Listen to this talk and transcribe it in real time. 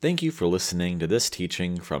Thank you for listening to this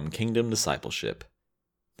teaching from Kingdom Discipleship.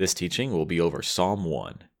 This teaching will be over Psalm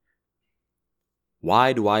 1.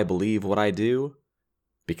 Why do I believe what I do?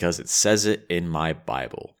 Because it says it in my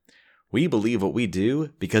Bible. We believe what we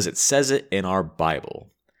do because it says it in our Bible.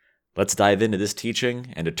 Let's dive into this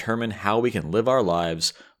teaching and determine how we can live our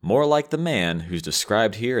lives more like the man who's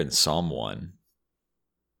described here in Psalm 1.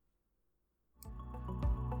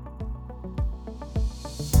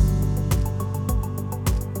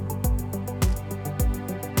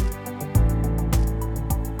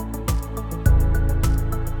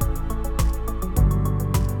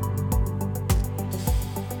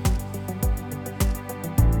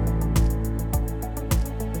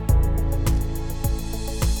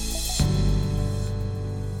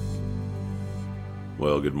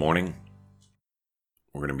 Well, good morning.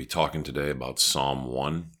 We're going to be talking today about Psalm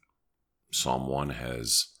 1. Psalm 1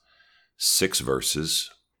 has 6 verses.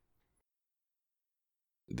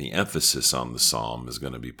 The emphasis on the psalm is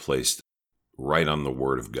going to be placed right on the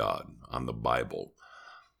Word of God, on the Bible.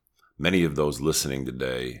 Many of those listening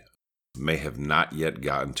today may have not yet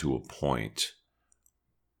gotten to a point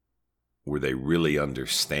where they really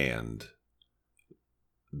understand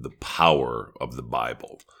the power of the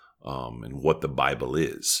Bible. And what the Bible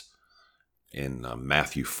is. In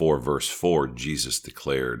Matthew 4, verse 4, Jesus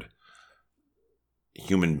declared,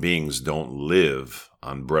 human beings don't live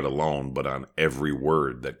on bread alone, but on every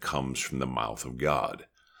word that comes from the mouth of God.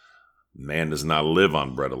 Man does not live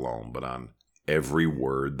on bread alone, but on every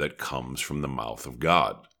word that comes from the mouth of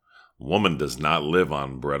God. Woman does not live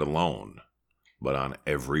on bread alone, but on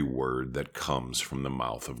every word that comes from the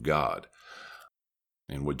mouth of God.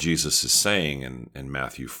 And what Jesus is saying in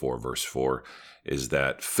Matthew 4, verse 4, is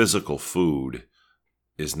that physical food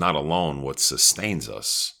is not alone what sustains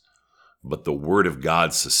us, but the Word of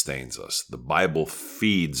God sustains us. The Bible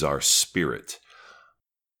feeds our spirit,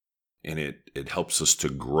 and it helps us to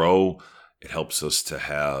grow. It helps us to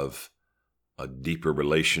have a deeper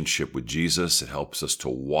relationship with Jesus. It helps us to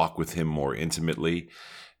walk with Him more intimately.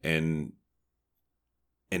 And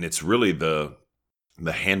it's really the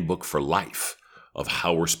handbook for life of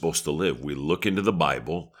how we're supposed to live. We look into the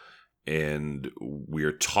Bible and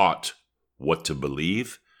we're taught what to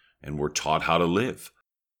believe and we're taught how to live.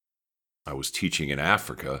 I was teaching in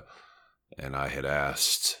Africa and I had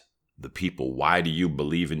asked the people, why do you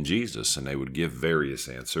believe in Jesus? And they would give various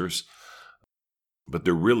answers. But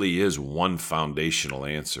there really is one foundational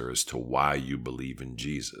answer as to why you believe in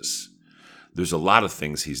Jesus. There's a lot of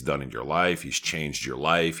things He's done in your life. He's changed your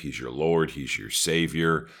life. He's your Lord. He's your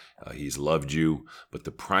Savior. He's loved you. But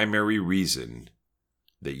the primary reason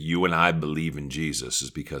that you and I believe in Jesus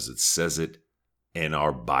is because it says it in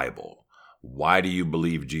our Bible. Why do you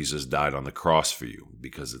believe Jesus died on the cross for you?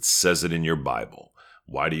 Because it says it in your Bible.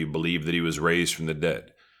 Why do you believe that He was raised from the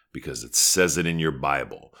dead? Because it says it in your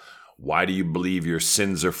Bible. Why do you believe your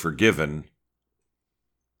sins are forgiven?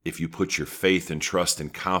 If you put your faith and trust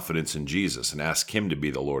and confidence in Jesus and ask Him to be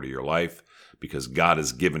the Lord of your life, because God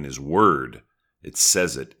has given His Word, it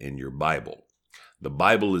says it in your Bible. The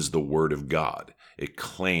Bible is the Word of God. It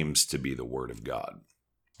claims to be the Word of God.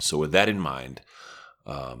 So with that in mind,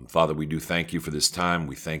 Father, we do thank You for this time.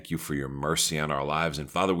 We thank You for Your mercy on our lives. And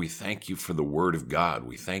Father, we thank You for the Word of God.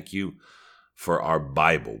 We thank You for our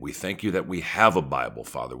Bible. We thank You that we have a Bible,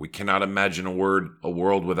 Father. We cannot imagine a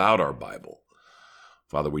world without our Bible.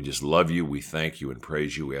 Father, we just love You. We thank You and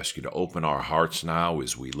praise You. We ask You to open our hearts now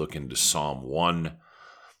as we look into Psalm 1.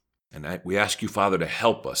 And we ask You, Father, to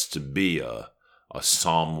help us to be a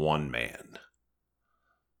Psalm 1 man.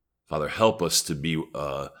 Father, help us to be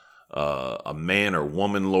a man or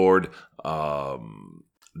woman, Lord,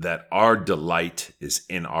 that our delight is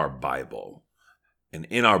in our Bible. And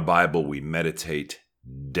in our Bible, we meditate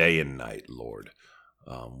day and night, Lord.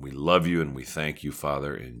 We love You and we thank You,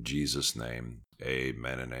 Father, in Jesus' name.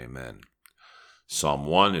 Amen and amen. Psalm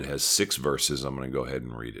 1, it has 6 verses. I'm going to go ahead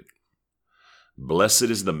and read it. Blessed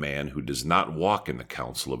is the man who does not walk in the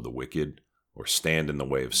counsel of the wicked, or stand in the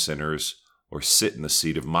way of sinners, or sit in the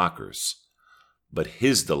seat of mockers. But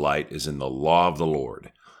his delight is in the law of the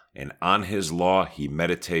Lord, and on His law he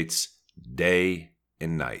meditates day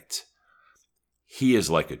and night. He is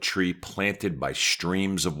like a tree planted by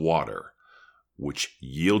streams of water, which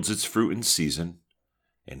yields its fruit in season,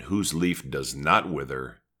 and whose leaf does not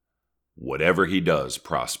wither. Whatever he does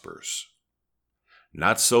prospers.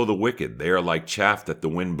 Not so the wicked. They are like chaff that the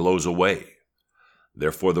wind blows away.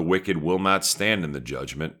 Therefore the wicked will not stand in the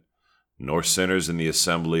judgment, nor sinners in the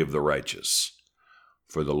assembly of the righteous.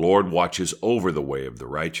 For the Lord watches over the way of the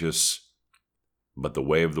righteous, but the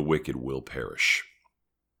way of the wicked will perish.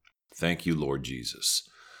 Thank You, Lord Jesus.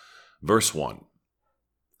 Verse 1.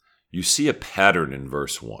 You see a pattern in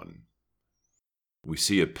verse 1. We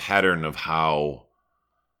see a pattern of how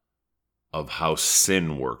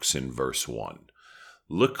sin works in verse 1.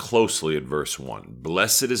 Look closely at verse 1.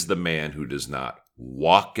 Blessed is the man who does not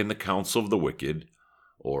walk in the counsel of the wicked,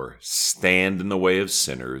 or stand in the way of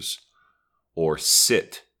sinners, or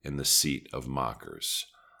sit in the seat of mockers.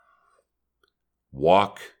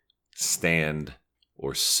 Walk, stand,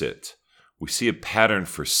 or sit. We see a pattern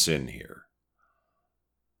for sin here.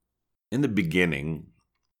 In the beginning,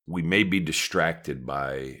 we may be distracted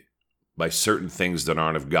by certain things that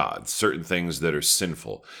aren't of God, certain things that are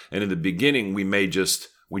sinful. And in the beginning, we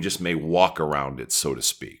just may walk around it, so to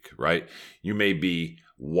speak, right? You may be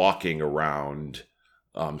walking around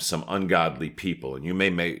some ungodly people, and you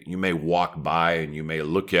may walk by and you may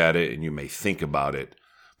look at it and you may think about it,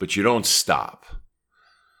 but you don't stop.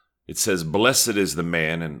 It says, blessed is the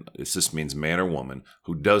man, and this means man or woman,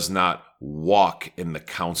 who does not walk in the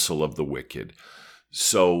counsel of the wicked.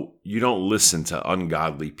 So you don't listen to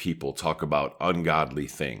ungodly people talk about ungodly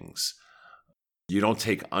things. You don't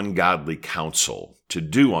take ungodly counsel to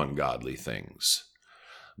do ungodly things.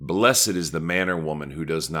 Blessed is the man or woman who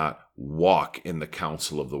does not walk in the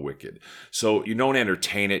counsel of the wicked. So you don't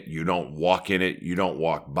entertain it. You don't walk in it. You don't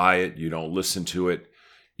walk by it. You don't listen to it.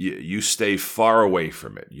 You stay far away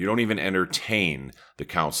from it. You don't even entertain the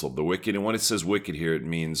counsel of the wicked. And when it says wicked here, it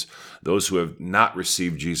means those who have not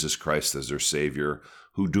received Jesus Christ as their Savior,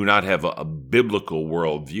 who do not have a biblical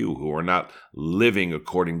worldview, who are not living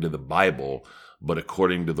according to the Bible, but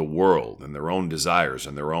according to the world and their own desires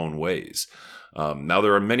and their own ways. Now,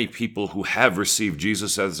 there are many people who have received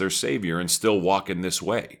Jesus as their Savior and still walk in this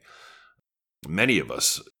way. Many of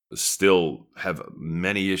us still have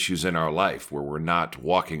many issues in our life where we're not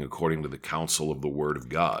walking according to the counsel of the Word of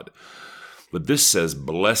God. But this says,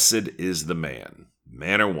 blessed is the man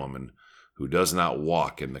or woman, who does not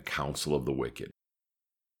walk in the counsel of the wicked.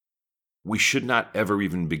 We should not ever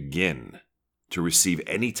even begin to receive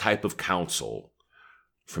any type of counsel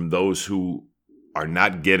from those who are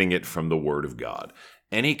not getting it from the Word of God.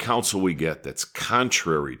 Any counsel we get that's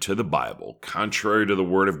contrary to the Bible, contrary to the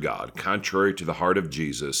Word of God, contrary to the heart of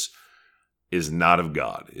Jesus, is not of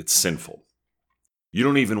God. It's sinful. You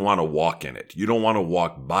don't even want to walk in it. You don't want to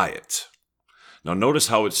walk by it. Now notice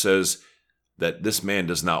how it says that this man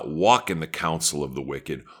does not walk in the counsel of the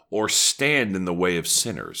wicked or stand in the way of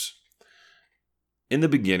sinners. In the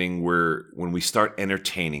beginning, when we start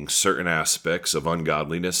entertaining certain aspects of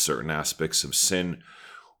ungodliness, certain aspects of sin,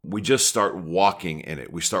 we just start walking in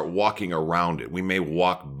it. We start walking around it. We may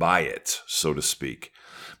walk by it, so to speak.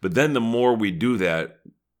 But then the more we do that,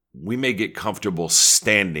 we may get comfortable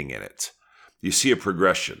standing in it. You see a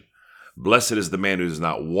progression. Blessed is the man who does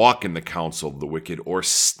not walk in the counsel of the wicked or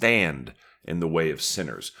stand in the way of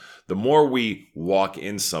sinners. The more we walk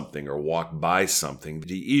in something or walk by something,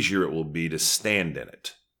 the easier it will be to stand in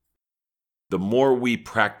it. The more we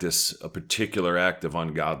practice a particular act of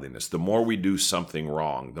ungodliness, the more we do something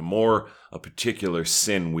wrong, the more a particular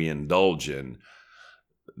sin we indulge in,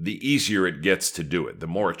 the easier it gets to do it, the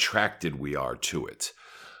more attracted we are to it.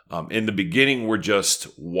 In the beginning, we're just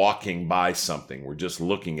walking by something. We're just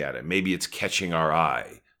looking at it. Maybe it's catching our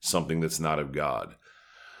eye, something that's not of God.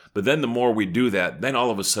 But then the more we do that, then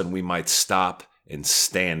all of a sudden we might stop and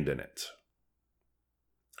stand in it.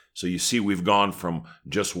 So you see, we've gone from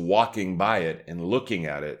just walking by it and looking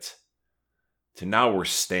at it to now we're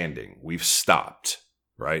standing. We've stopped,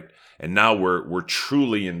 right? And now we're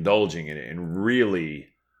truly indulging in it and really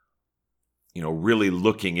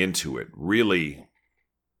looking into it, really,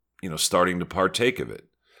 starting to partake of it.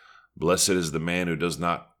 Blessed is the man who does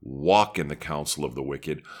not walk in the counsel of the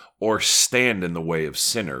wicked or stand in the way of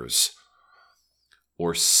sinners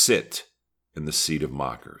or sit in the seat of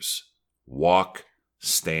mockers. Walk,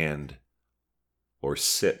 stand, or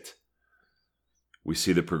sit. We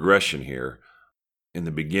see the progression here. In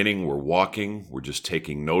the beginning, we're walking, we're just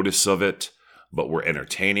taking notice of it, but we're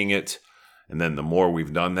entertaining it. And then the more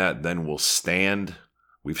we've done that, then we'll stand.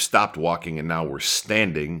 We've stopped walking and now we're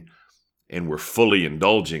standing and we're fully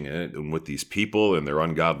indulging in it and with these people and their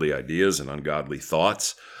ungodly ideas and ungodly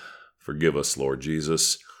thoughts. Forgive us, Lord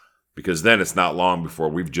Jesus. Because then it's not long before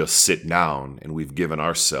we've just sit down and we've given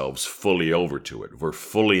ourselves fully over to it. We're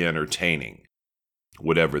fully entertaining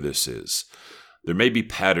whatever this is. There may be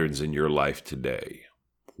patterns in your life today.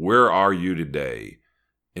 Where are you today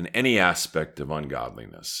in any aspect of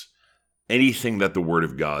ungodliness? Anything that the Word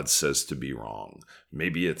of God says to be wrong.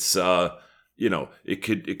 Maybe it's,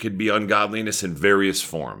 it could be ungodliness in various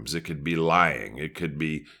forms. It could be lying. It could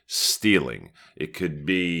be stealing. It could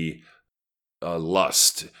be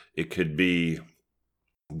lust. It could be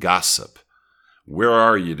gossip. Where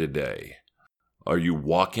are you today? Are you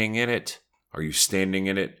walking in it? Are you standing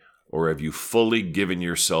in it? Or have you fully given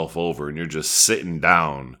yourself over and you're just sitting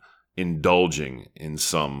down, indulging in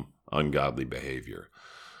some ungodly behavior?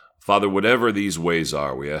 Father, whatever these ways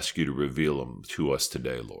are, we ask you to reveal them to us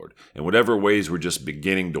today, Lord. And whatever ways we're just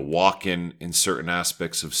beginning to walk in certain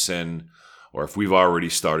aspects of sin, or if we've already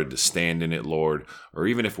started to stand in it, Lord, or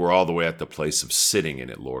even if we're all the way at the place of sitting in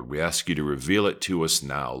it, Lord, we ask you to reveal it to us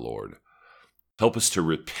now, Lord. Help us to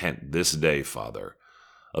repent this day, Father,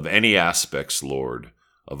 of any aspects, Lord,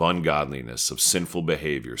 of ungodliness, of sinful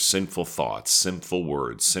behavior, sinful thoughts, sinful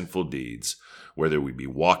words, sinful deeds, whether we be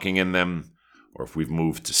walking in them, or if we've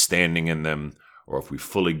moved to standing in them, or if we've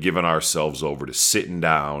fully given ourselves over to sitting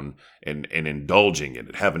down and indulging in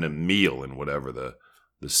it, having a meal in whatever the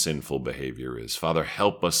sinful behavior is. Father,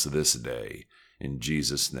 help us this day in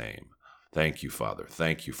Jesus' name. Thank you, Father.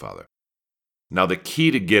 Thank you, Father. Now, the key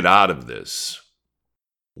to get out of this,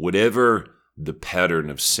 whatever the pattern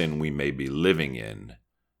of sin we may be living in,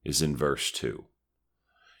 is in verse 2.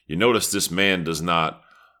 You notice this man does not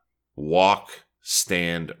walk,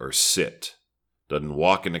 stand, or sit. Doesn't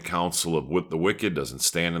walk in the counsel of the wicked, doesn't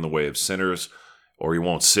stand in the way of sinners, or he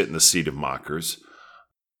won't sit in the seat of mockers.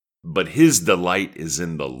 But his delight is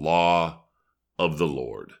in the law of the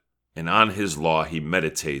Lord, and on his law he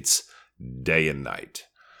meditates day and night.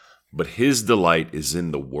 But his delight is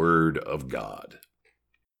in the word of God.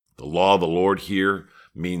 The law of the Lord here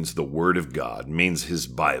means the word of God, means his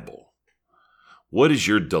Bible. What is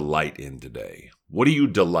your delight in today? What do you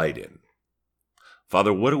delight in?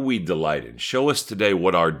 Father, what do we delight in? Show us today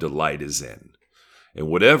what our delight is in. And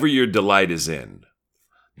whatever your delight is in,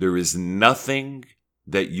 there is nothing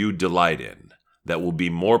that you delight in that will be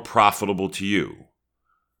more profitable to you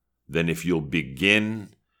than if you'll begin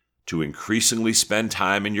to increasingly spend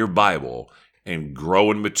time in your Bible and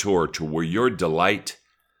grow and mature to where your delight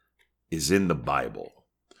is in the Bible.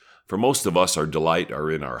 For most of us, our delight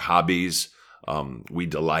are in our hobbies. We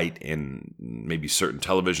delight in maybe certain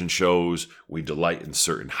television shows. We delight in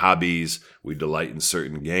certain hobbies. We delight in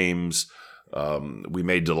certain games. We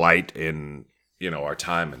may delight in our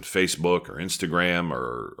time in Facebook or Instagram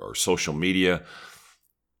or social media.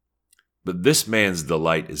 But this man's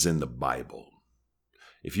delight is in the Bible.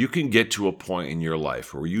 If you can get to a point in your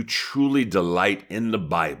life where you truly delight in the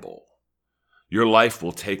Bible, your life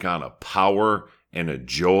will take on a power and a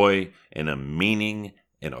joy and a meaning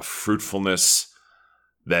and a fruitfulness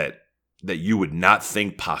that you would not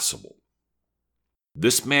think possible.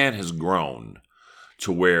 This man has grown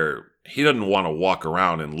to where he doesn't want to walk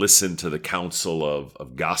around and listen to the counsel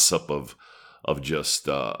of gossip, of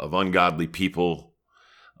ungodly people.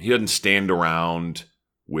 He doesn't stand around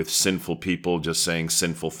with sinful people just saying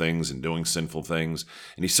sinful things and doing sinful things.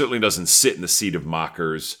 And he certainly doesn't sit in the seat of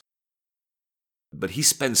mockers. But he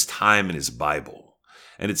spends time in his Bible.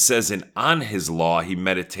 And it says, and on his law he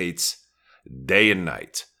meditates day and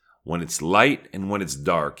night. When it's light and when it's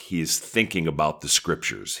dark, he is thinking about the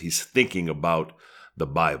scriptures. He's thinking about the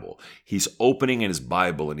Bible. He's opening in his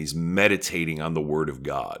Bible and he's meditating on the Word of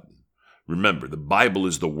God. Remember, the Bible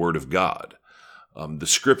is the Word of God. The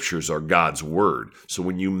scriptures are God's Word. So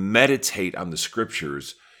when you meditate on the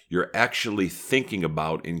scriptures, you're actually thinking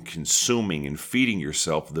about and consuming and feeding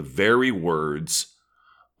yourself the very words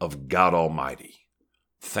of God Almighty.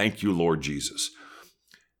 Thank you, Lord Jesus.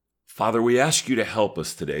 Father, we ask you to help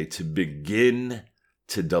us today to begin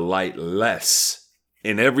to delight less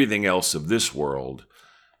in everything else of this world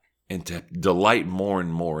and to delight more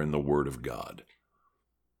and more in the Word of God.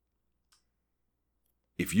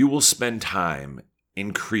 If you will spend time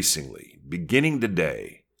increasingly, beginning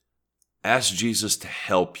today, ask Jesus to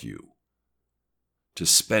help you to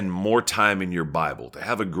spend more time in your Bible, to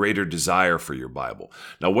have a greater desire for your Bible.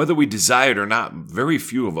 Now, whether we desire it or not, very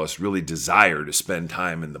few of us really desire to spend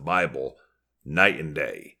time in the Bible night and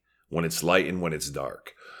day, when it's light and when it's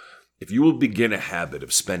dark. If you will begin a habit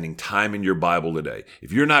of spending time in your Bible today,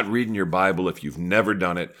 if you're not reading your Bible, if you've never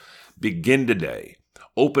done it, begin today.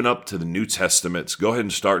 Open up to the New Testaments. Go ahead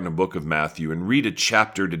and start in the book of Matthew and read a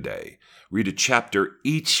chapter today. Read a chapter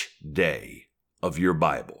each day of your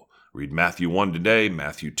Bible. Read Matthew 1 today,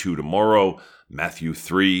 Matthew 2 tomorrow, Matthew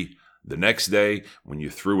 3 the next day. When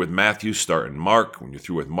you're through with Matthew, start in Mark. When you're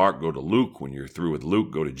through with Mark, go to Luke. When you're through with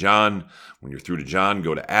Luke, go to John. When you're through to John,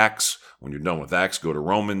 go to Acts. When you're done with Acts, go to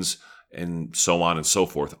Romans, and so on and so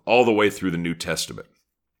forth, all the way through the New Testament.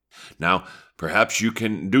 Now, perhaps you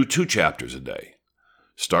can do 2 chapters a day.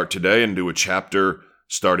 Start today and do a chapter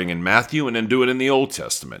starting in Matthew and then do it in the Old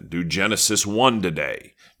Testament. Do Genesis 1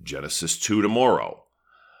 today, Genesis 2 tomorrow.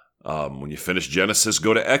 When you finish Genesis,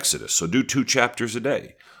 go to Exodus. So do 2 chapters a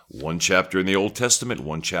day. One chapter in the Old Testament,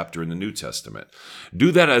 one chapter in the New Testament.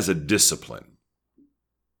 Do that as a discipline.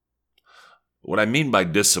 What I mean by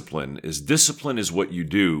discipline is what you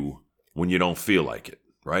do when you don't feel like it,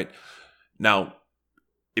 right? Now,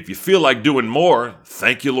 if you feel like doing more,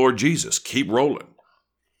 thank you, Lord Jesus. Keep rolling.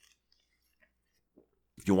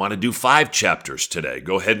 If you want to do 5 chapters today,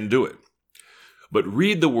 go ahead and do it. But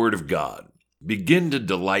read the Word of God. Begin to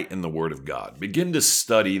delight in the Word of God. Begin to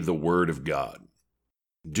study the Word of God.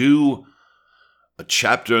 Do a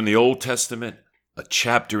chapter in the Old Testament, a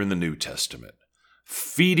chapter in the New Testament.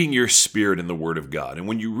 Feeding your spirit in the Word of God. And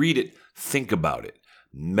when you read it, think about it.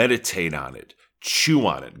 Meditate on it. Chew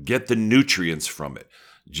on it. Get the nutrients from it.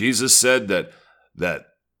 Jesus said that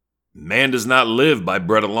man does not live by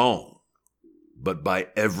bread alone, but by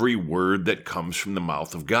every word that comes from the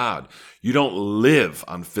mouth of God. You don't live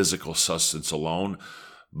on physical sustenance alone,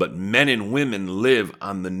 but men and women live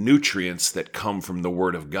on the nutrients that come from the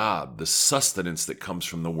Word of God, the sustenance that comes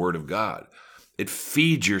from the Word of God. It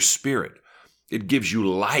feeds your spirit. It gives you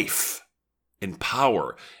life and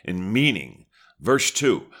power and meaning. Verse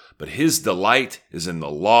 2, but his delight is in the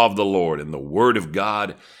law of the Lord, in the Word of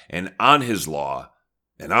God, and on his law,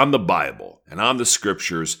 and on the Bible, and on the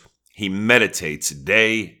Scriptures, he meditates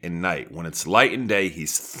day and night. When it's light and day,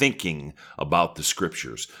 he's thinking about the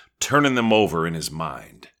Scriptures, turning them over in his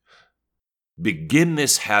mind. Begin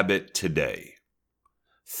this habit today.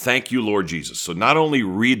 Thank you, Lord Jesus. So not only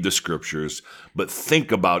read the Scriptures, but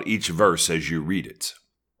think about each verse as you read it.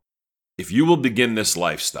 If you will begin this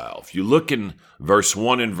lifestyle, if you look in verse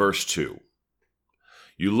 1 and verse 2,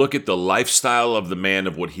 you look at the lifestyle of the man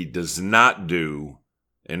of what he does not do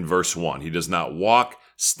in verse 1. He does not walk,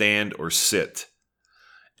 stand, or sit,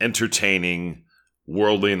 entertaining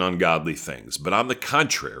worldly and ungodly things. But on the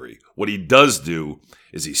contrary, what he does do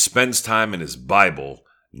is he spends time in his Bible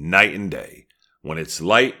night and day. When it's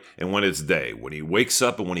light and when it's day. When he wakes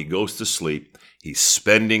up and when he goes to sleep, he's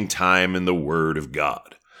spending time in the Word of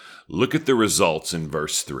God. Look at the results in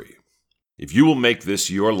verse 3. If you will make this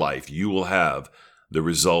your life, you will have the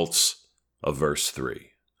results of verse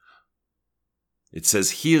 3. It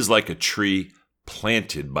says, he is like a tree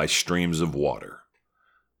planted by streams of water,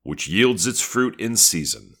 which yields its fruit in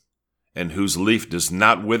season, and whose leaf does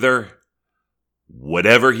not wither.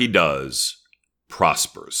 Whatever he does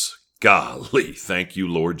prospers. Golly, thank you,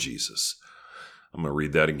 Lord Jesus. I'm going to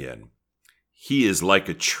read that again. He is like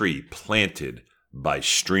a tree planted by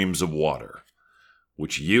streams of water,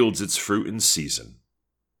 which yields its fruit in season,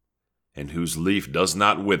 and whose leaf does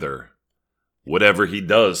not wither. Whatever he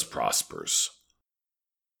does prospers.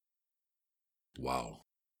 Wow.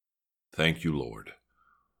 Thank you, Lord.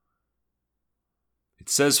 It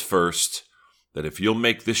says first that if you'll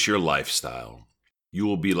make this your lifestyle, you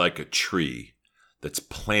will be like a tree that's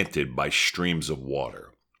planted by streams of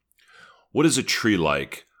water. What is a tree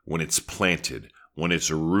like when it's planted, when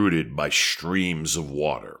it's rooted by streams of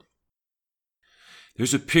water?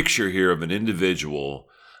 There's a picture here of an individual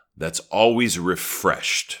that's always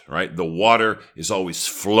refreshed, right? The water is always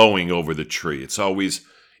flowing over the tree. It's always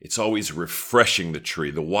refreshing the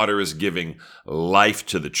tree. The water is giving life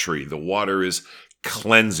to the tree. The water is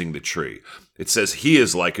cleansing the tree. It says he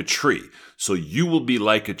is like a tree. So you will be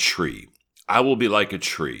like a tree. I will be like a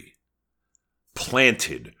tree,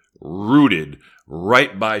 planted, rooted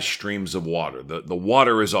right by streams of water. The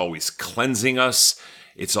water is always cleansing us.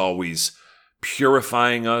 It's always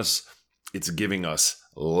purifying us. It's giving us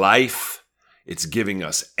life. It's giving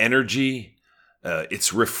us energy.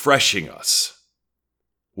 It's refreshing us.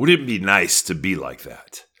 Wouldn't it be nice to be like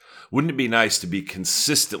that? Wouldn't it be nice to be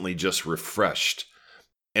consistently just refreshed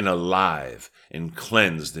and alive and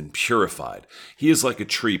cleansed and purified? He is like a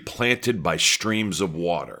tree planted by streams of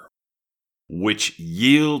water, which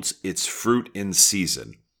yields its fruit in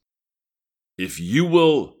season. If you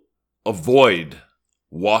will avoid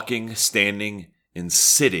walking, standing, and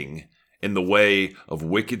sitting in the way of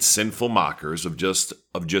wicked, sinful mockers, of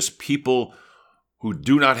just people who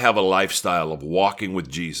do not have a lifestyle of walking with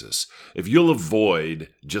Jesus, if you'll avoid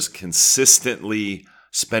just consistently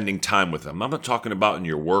spending time with them. I'm not talking about in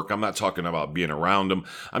your work. I'm not talking about being around them.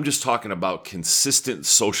 I'm just talking about consistent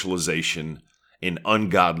socialization in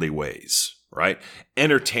ungodly ways, right?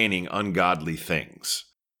 Entertaining ungodly things.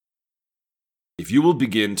 If you will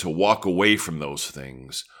begin to walk away from those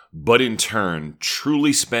things, but in turn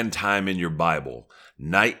truly spend time in your Bible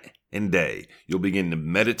night and day, you'll begin to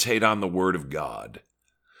meditate on the Word of God.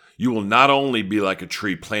 You will not only be like a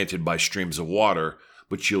tree planted by streams of water,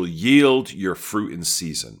 but you'll yield your fruit in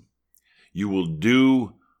season. You will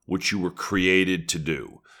do what you were created to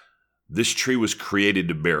do. This tree was created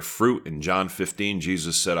to bear fruit. In John 15,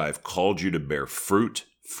 Jesus said, I have called you to bear fruit,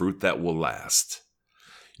 fruit that will last.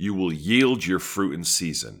 You will yield your fruit in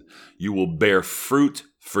season. You will bear fruit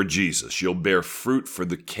for Jesus. You'll bear fruit for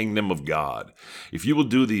the kingdom of God. If you will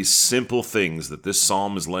do these simple things that this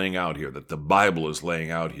psalm is laying out here, that the Bible is laying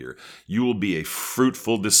out here, you will be a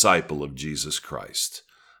fruitful disciple of Jesus Christ.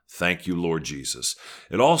 Thank you, Lord Jesus.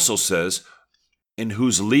 It also says, in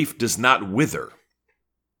whose leaf does not wither.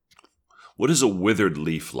 What is a withered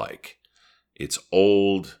leaf like? It's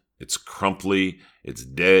old, it's crumply, it's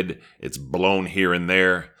dead, it's blown here and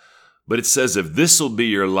there. But it says if this will be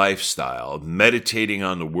your lifestyle, meditating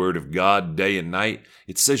on the Word of God day and night,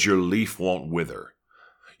 it says your leaf won't wither.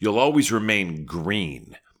 You'll always remain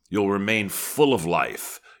green. You'll remain full of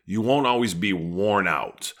life. You won't always be worn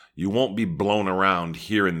out. You won't be blown around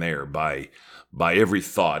here and there by every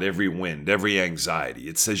thought, every wind, every anxiety.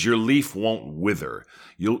 It says your leaf won't wither.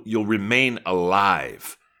 You'll remain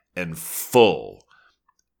alive and full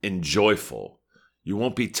and joyful. You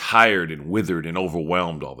won't be tired and withered and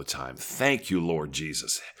overwhelmed all the time. Thank you, Lord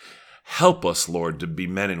Jesus. Help us, Lord, to be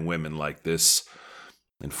men and women like this.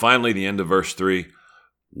 And finally, the end of verse 3,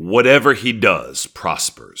 whatever he does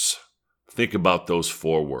prospers. Think about those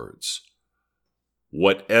 4 words.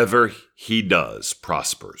 Whatever he does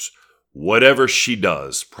prospers. Whatever she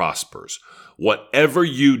does prospers. Whatever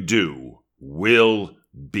you do will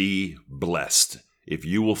be blessed if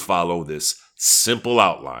you will follow this simple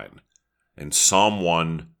outline in Psalm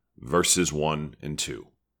 1, verses 1 and 2.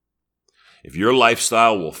 If your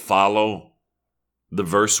lifestyle will follow the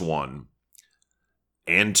verse 1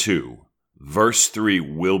 and 2, verse 3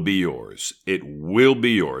 will be yours. It will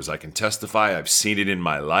be yours. I can testify, I've seen it in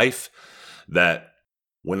my life, that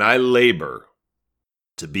when I labor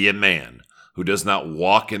to be a man who does not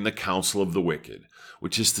walk in the counsel of the wicked,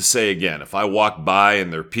 which is to say, again, if I walk by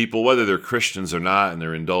and there are people, whether they're Christians or not, and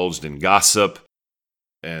they're indulged in gossip,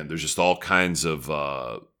 and there's just all kinds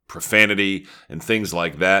of profanity and things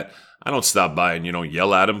like that, I don't stop by and,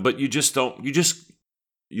 yell at them, but you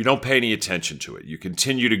don't pay any attention to it. You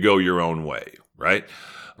continue to go your own way, right?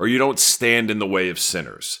 Or you don't stand in the way of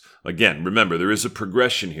sinners. Again, remember, there is a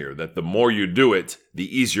progression here that the more you do it,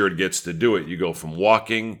 the easier it gets to do it. You go from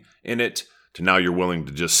walking in it to now you're willing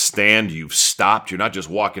to just stand. You've stopped. You're not just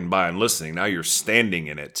walking by and listening. Now you're standing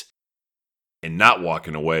in it and not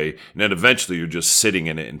walking away. And then eventually you're just sitting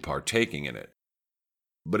in it and partaking in it.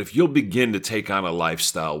 But if you'll begin to take on a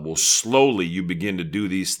lifestyle, well, slowly you begin to do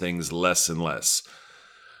these things less and less.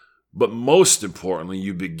 But most importantly,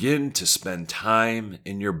 you begin to spend time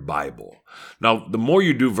in your Bible. Now, the more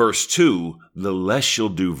you do verse 2, the less you'll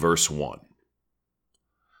do verse 1.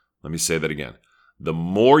 Let me say that again. The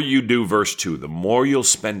more you do verse 2, the more you'll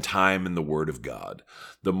spend time in the Word of God.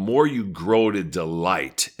 The more you grow to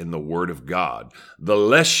delight in the Word of God, the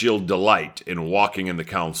less you'll delight in walking in the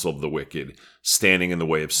counsel of the wicked, standing in the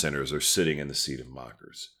way of sinners, or sitting in the seat of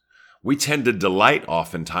mockers. We tend to delight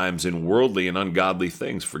oftentimes in worldly and ungodly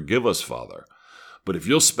things. Forgive us, Father. But if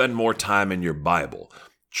you'll spend more time in your Bible,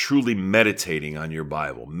 truly meditating on your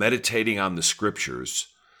Bible, meditating on the Scriptures,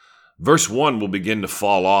 verse 1 will begin to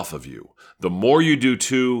fall off of you. The more you do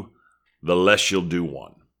 2, the less you'll do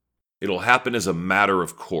 1. It'll happen as a matter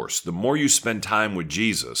of course. The more you spend time with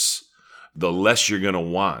Jesus, the less you're going to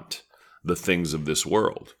want the things of this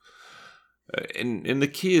world. And the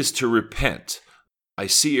key is to repent. I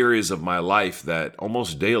see areas of my life that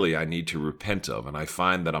almost daily I need to repent of, and I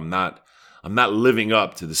find that I'm not living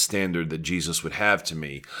up to the standard that Jesus would have to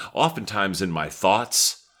me, oftentimes in my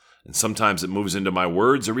thoughts, and sometimes it moves into my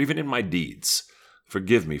words or even in my deeds.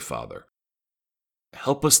 Forgive me, Father.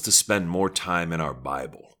 Help us to spend more time in our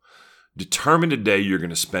Bible. Determine today you're going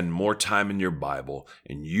to spend more time in your Bible,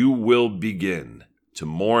 and you will begin to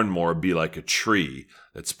more and more be like a tree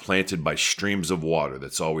that's planted by streams of water,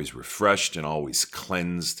 that's always refreshed and always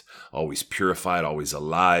cleansed, always purified, always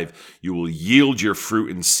alive. You will yield your fruit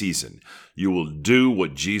in season. You will do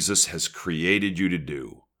what Jesus has created you to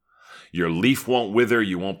do. Your leaf won't wither.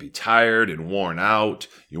 You won't be tired and worn out.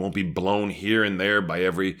 You won't be blown here and there by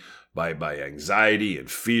anxiety and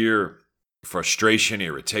fear, frustration,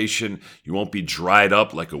 irritation. You won't be dried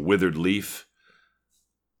up like a withered leaf.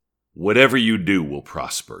 Whatever you do will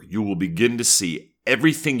prosper. You will begin to see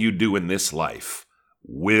everything you do in this life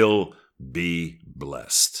will be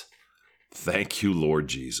blessed. Thank you, Lord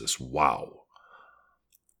Jesus. Wow.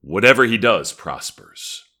 Whatever he does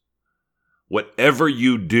prospers. Whatever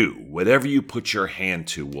you do, whatever you put your hand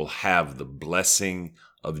to will have the blessing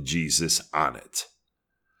of Jesus on it.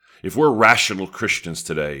 If we're rational Christians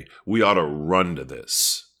today, we ought to run to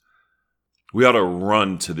this. We ought to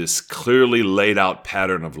run to this clearly laid out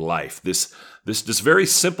pattern of life, this very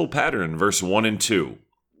simple pattern in verse 1 and 2.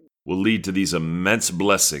 will lead to these immense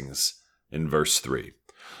blessings in verse 3.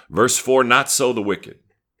 Verse 4, not so the wicked.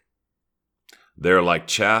 They're like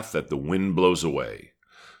chaff that the wind blows away.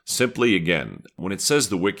 Simply, again, when it says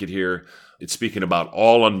the wicked here, it's speaking about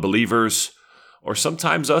all unbelievers, or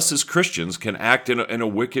sometimes us as Christians can act in a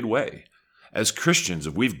wicked way. As Christians,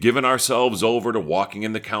 if we've given ourselves over to walking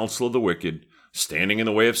in the counsel of the wicked, standing in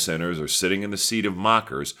the way of sinners, or sitting in the seat of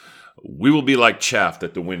mockers, we will be like chaff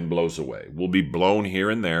that the wind blows away. We'll be blown here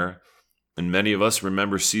and there. And many of us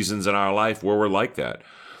remember seasons in our life where we're like that,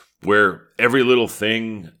 where every little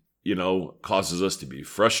thing, causes us to be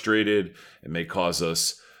frustrated. It may cause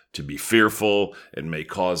us to be fearful. It may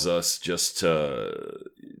cause us just to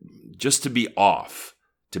be off,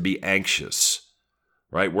 to be anxious,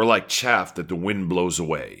 right? We're like chaff that the wind blows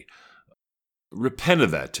away. Repent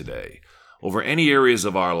of that today. Over any areas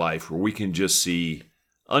of our life where we can just see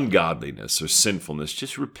ungodliness or sinfulness,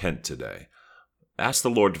 just repent today. Ask the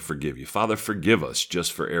Lord to forgive you. Father, forgive us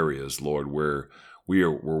just for areas, Lord, where we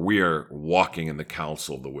are walking in the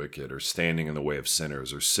counsel of the wicked, or standing in the way of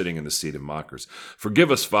sinners, or sitting in the seat of mockers. Forgive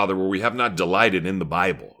us, Father, where we have not delighted in the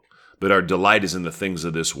Bible, but our delight is in the things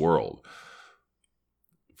of this world.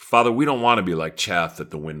 Father, we don't want to be like chaff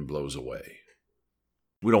that the wind blows away.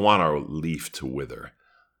 We don't want our leaf to wither.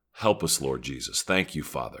 Help us, Lord Jesus. Thank you,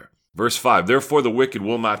 Father. Verse 5, therefore the wicked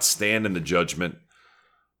will not stand in the judgment,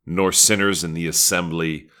 nor sinners in the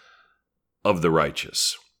assembly of the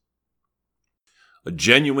righteous. A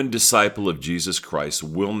genuine disciple of Jesus Christ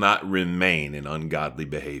will not remain in ungodly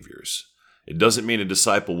behaviors. It doesn't mean a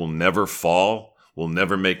disciple will never fall, will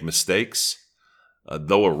never make mistakes.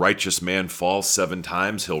 Though a righteous man falls 7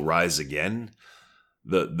 times, he'll rise again.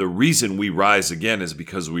 The reason we rise again is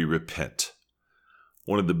because we repent.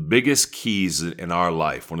 One of the biggest keys in our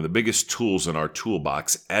life, one of the biggest tools in our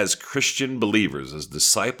toolbox as Christian believers, as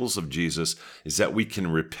disciples of Jesus, is that we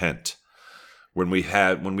can repent. When we've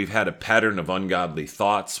had a pattern of ungodly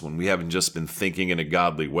thoughts, when we haven't just been thinking in a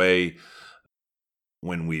godly way,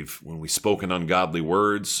 when we've spoken ungodly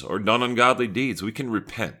words or done ungodly deeds, we can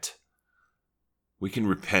repent. We can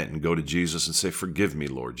repent and go to Jesus and say, forgive me,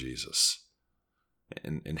 Lord Jesus.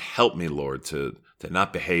 And help me, Lord, to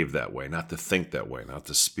not behave that way, not to think that way, not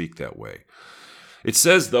to speak that way. It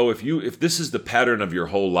says, though, if this is the pattern of your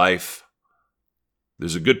whole life,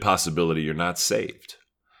 there's a good possibility you're not saved.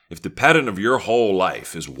 If the pattern of your whole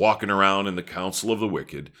life is walking around in the counsel of the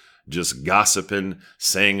wicked, just gossiping,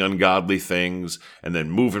 saying ungodly things, and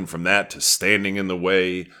then moving from that to standing in the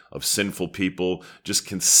way of sinful people, just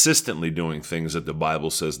consistently doing things that the Bible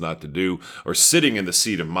says not to do, or sitting in the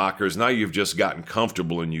seat of mockers, now you've just gotten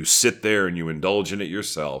comfortable and you sit there and you indulge in it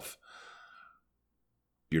yourself,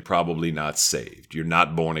 you're probably not saved. You're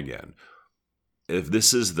not born again. If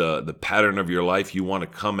this is the pattern of your life, you want to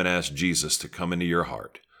come and ask Jesus to come into your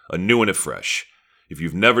heart, anew and afresh. If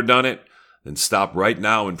you've never done it, then stop right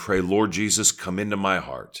now and pray, Lord Jesus, come into my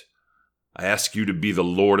heart. I ask you to be the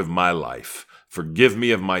Lord of my life. Forgive me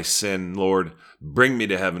of my sin, Lord. Bring me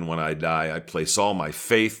to heaven when I die. I place all my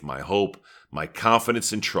faith, my hope, my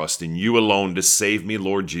confidence and trust in you alone to save me,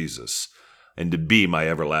 Lord Jesus, and to be my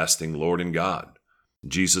everlasting Lord and God.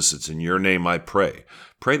 Jesus, it's in your name I pray.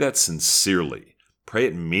 Pray that sincerely. Pray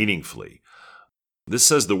it meaningfully. This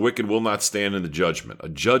says the wicked will not stand in the judgment. A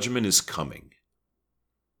judgment is coming.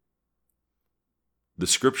 The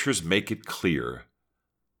scriptures make it clear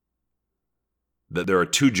that there are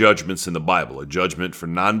 2 judgments in the Bible, a judgment for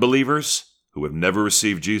non-believers who have never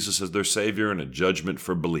received Jesus as their Savior, and a judgment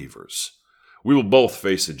for believers. We will both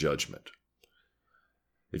face a judgment.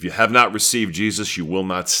 If you have not received Jesus, you will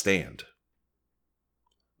not stand.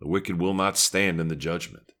 The wicked will not stand in the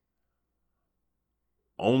judgment.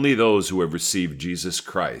 Only those who have received Jesus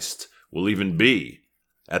Christ will even be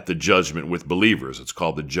at the judgment with believers. It's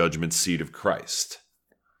called the judgment seat of Christ.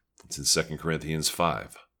 It's in 2 Corinthians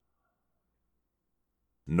 5.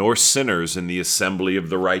 Nor sinners in the assembly of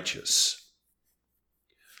the righteous.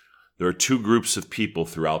 There are 2 groups of people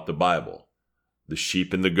throughout the Bible, the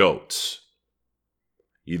sheep and the goats.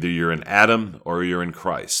 Either you're in Adam or you're in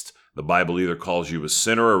Christ. The Bible either calls you a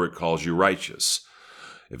sinner or it calls you righteous.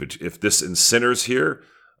 If this in sinners here,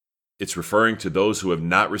 it's referring to those who have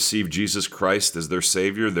not received Jesus Christ as their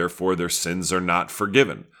Savior, therefore their sins are not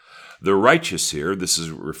forgiven. The righteous here, this is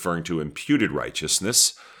referring to imputed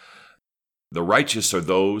righteousness. The righteous are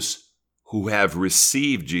those who have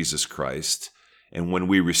received Jesus Christ, and when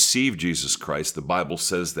we receive Jesus Christ, the Bible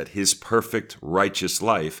says that his perfect righteous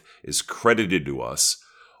life is credited to us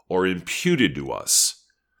or imputed to us.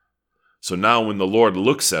 So now when the Lord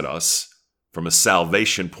looks at us, from a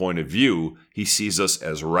salvation point of view, he sees us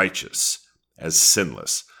as righteous, as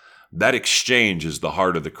sinless. That exchange is the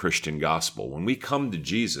heart of the Christian gospel. When we come to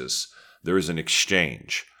Jesus, there is an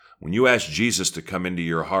exchange. When you ask Jesus to come into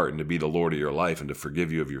your heart and to be the Lord of your life and to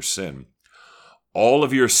forgive you of your sin, all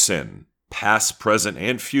of your sin, past, present,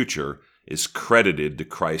 and future, is credited to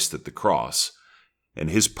Christ at the cross and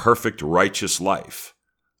his perfect righteous life.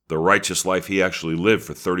 The righteous life he actually lived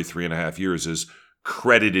for 33 and a half years is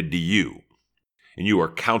credited to you. And you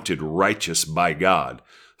are counted righteous by God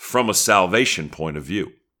from a salvation point of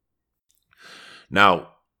view. Now,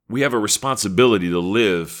 we have a responsibility to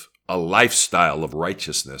live a lifestyle of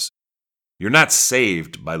righteousness. You're not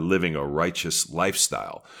saved by living a righteous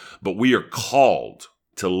lifestyle, but we are called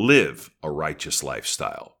to live a righteous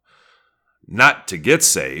lifestyle. Not to get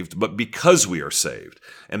saved, but because we are saved.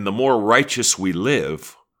 And the more righteous we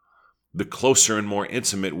live, the closer and more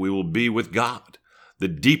intimate we will be with God. The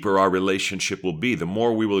deeper our relationship will be, the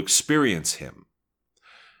more we will experience him.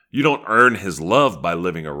 You don't earn his love by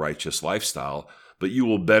living a righteous lifestyle, but you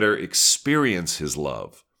will better experience his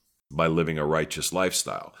love by living a righteous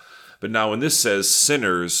lifestyle. But now when this says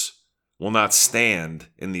sinners will not stand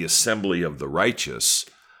in the assembly of the righteous,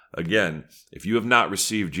 again, if you have not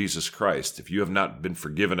received Jesus Christ, if you have not been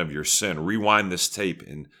forgiven of your sin, rewind this tape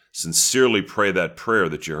and sincerely pray that prayer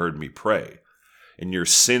that you heard me pray. And your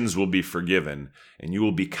sins will be forgiven, and you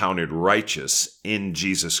will be counted righteous in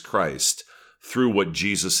Jesus Christ through what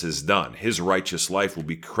Jesus has done. His righteous life will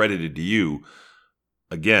be credited to you,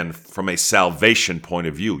 again, from a salvation point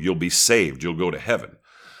of view. You'll be saved. You'll go to heaven.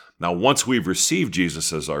 Now, once we've received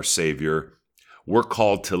Jesus as our Savior, we're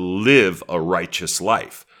called to live a righteous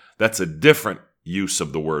life. That's a different use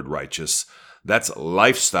of the word righteous. That's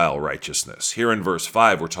lifestyle righteousness. Here in verse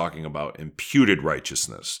 5, we're talking about imputed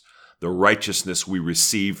righteousness. The righteousness we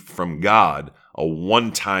receive from God, a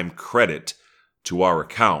one-time credit to our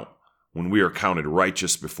account when we are counted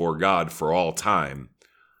righteous before God for all time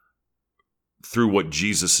through what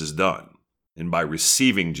Jesus has done. And by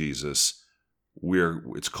receiving Jesus,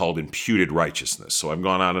 it's called imputed righteousness. So I've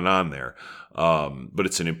gone on and on there, but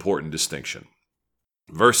it's an important distinction.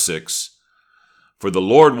 Verse 6, for the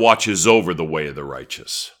Lord watches over the way of the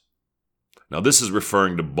righteous. Now this is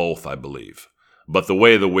referring to both, I believe. But the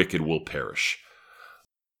way of the wicked will perish.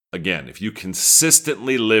 Again, if you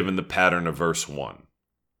consistently live in the pattern of verse 1,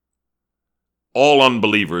 all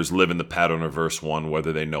unbelievers live in the pattern of verse 1,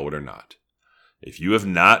 whether they know it or not. If you have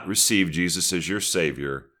not received Jesus as your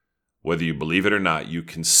Savior, whether you believe it or not, you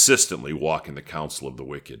consistently walk in the counsel of the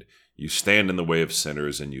wicked. You stand in the way of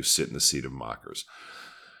sinners and you sit in the seat of mockers.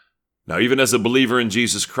 Now, even as a believer in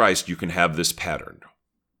Jesus Christ, you can have this pattern.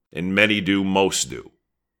 And many do, most do.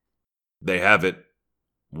 They have it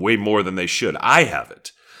way more than they should. I have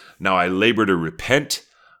it. Now, I labor to repent.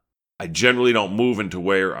 I generally don't move into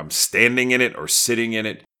where I'm standing in it or sitting in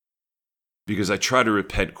it because I try to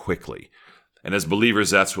repent quickly. And as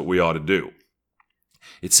believers, that's what we ought to do.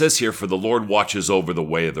 It says here, for the Lord watches over the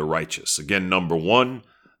way of the righteous. Again, number one,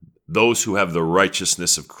 those who have the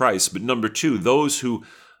righteousness of Christ. But number two, those who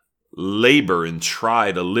labor and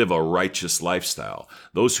try to live a righteous lifestyle.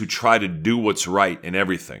 Those who try to do what's right in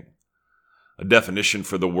everything. A definition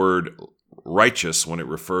for the word righteous when it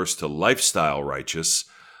refers to lifestyle righteous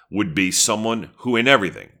would be someone who in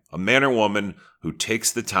everything, a man or woman who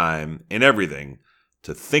takes the time in everything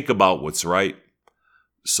to think about what's right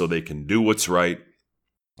so they can do what's right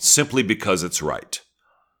simply because it's right.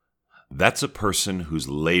 That's a person who's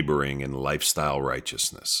laboring in lifestyle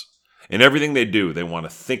righteousness. In everything they do, they want to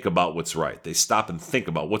think about what's right. They stop and think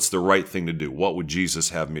about what's the right thing to do. What would Jesus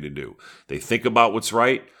have me to do? They think about what's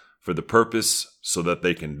right for the purpose so that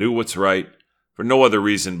they can do what's right for no other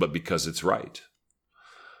reason but because it's right.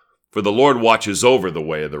 For the Lord watches over the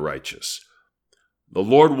way of the righteous. The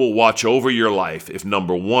Lord will watch over your life if,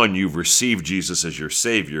 number one, you've received Jesus as your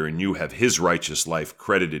Savior and you have his righteous life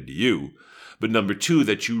credited to you. But number two,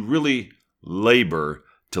 that you really labor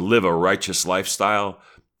to live a righteous lifestyle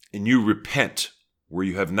and you repent where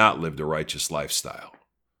you have not lived a righteous lifestyle.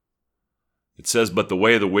 It says, but the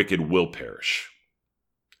way of the wicked will perish.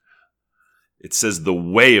 It says the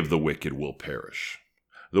way of the wicked will perish.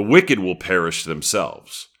 The wicked will perish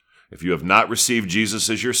themselves. If you have not received Jesus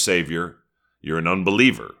as your Savior, you're an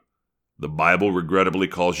unbeliever. The Bible regrettably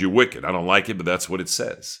calls you wicked. I don't like it, but that's what it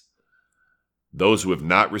says. Those who have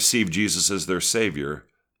not received Jesus as their Savior,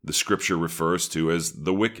 the Scripture refers to as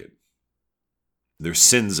the wicked. Their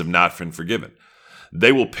sins have not been forgiven.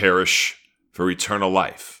 They will perish for eternal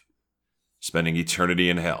life, spending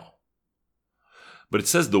eternity in hell. But it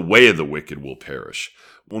says the way of the wicked will perish.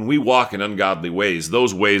 When we walk in ungodly ways,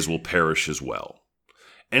 those ways will perish as well.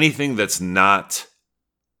 Anything that's not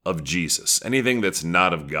of Jesus, anything that's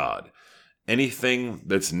not of God, anything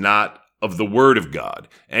that's not of the Word of God,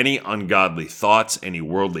 any ungodly thoughts, any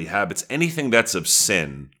worldly habits, anything that's of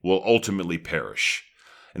sin will ultimately perish.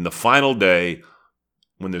 In the final day,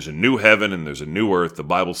 when there's a new heaven and there's a new earth, the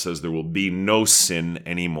Bible says there will be no sin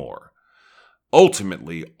anymore.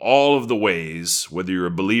 Ultimately, all of the ways, whether you're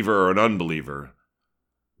a believer or an unbeliever,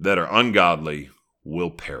 that are ungodly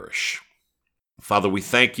will perish. Father, we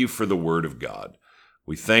thank you for the Word of God.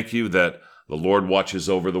 We thank you that the Lord watches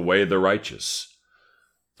over the way of the righteous.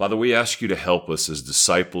 Father, we ask you to help us as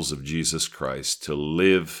disciples of Jesus Christ to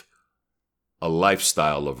live a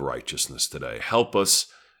lifestyle of righteousness today. Help us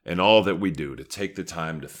in all that we do to take the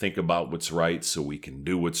time to think about what's right so we can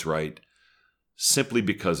do what's right simply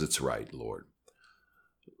because it's right, Lord.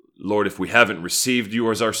 Lord, if we haven't received you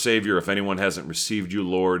as our Savior, if anyone hasn't received you,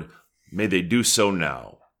 Lord, may they do so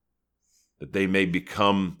now, that they may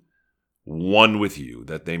become one with you,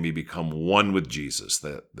 that they may become one with Jesus,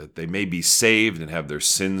 that they may be saved and have their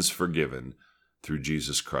sins forgiven through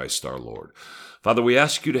Jesus Christ our Lord. Father, we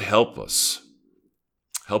ask you to help us.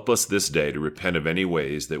 Help us this day to repent of any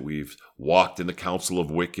ways that we've walked in the counsel of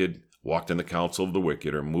the wicked,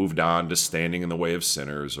 or moved on to standing in the way of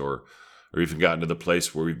sinners, or even gotten to the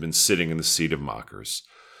place where we've been sitting in the seat of mockers.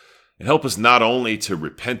 And help us not only to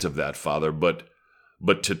repent of that, Father, but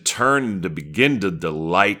to turn and to begin to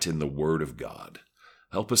delight in the Word of God.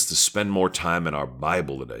 Help us to spend more time in our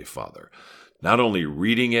Bible today, Father. Not only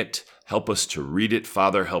reading it, help us to read it,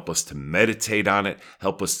 Father. Help us to meditate on it.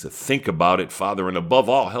 Help us to think about it, Father. And above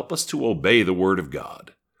all, help us to obey the Word of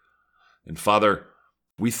God. And Father,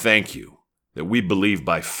 we thank you that we believe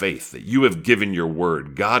by faith that you have given your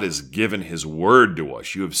word. God has given his word to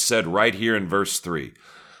us. You have said right here in verse 3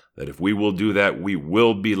 that if we will do that, we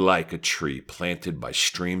will be like a tree planted by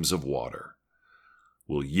streams of water.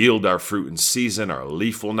 We'll yield our fruit in season, our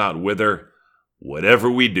leaf will not wither.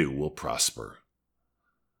 Whatever we do will prosper.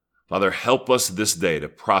 Father, help us this day to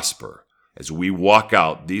prosper as we walk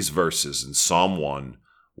out these verses in Psalm 1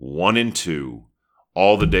 and 2,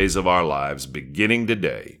 all the days of our lives, beginning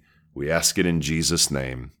today. We ask it in Jesus'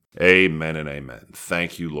 name. Amen and amen.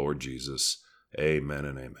 Thank you, Lord Jesus. Amen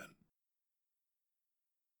and amen.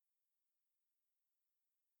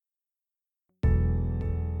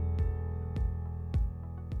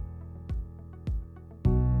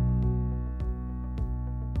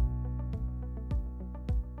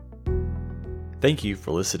 Thank you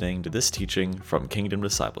for listening to this teaching from Kingdom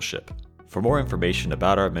Discipleship. For more information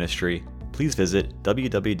about our ministry, please visit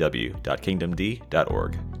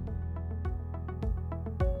www.kingdomd.org.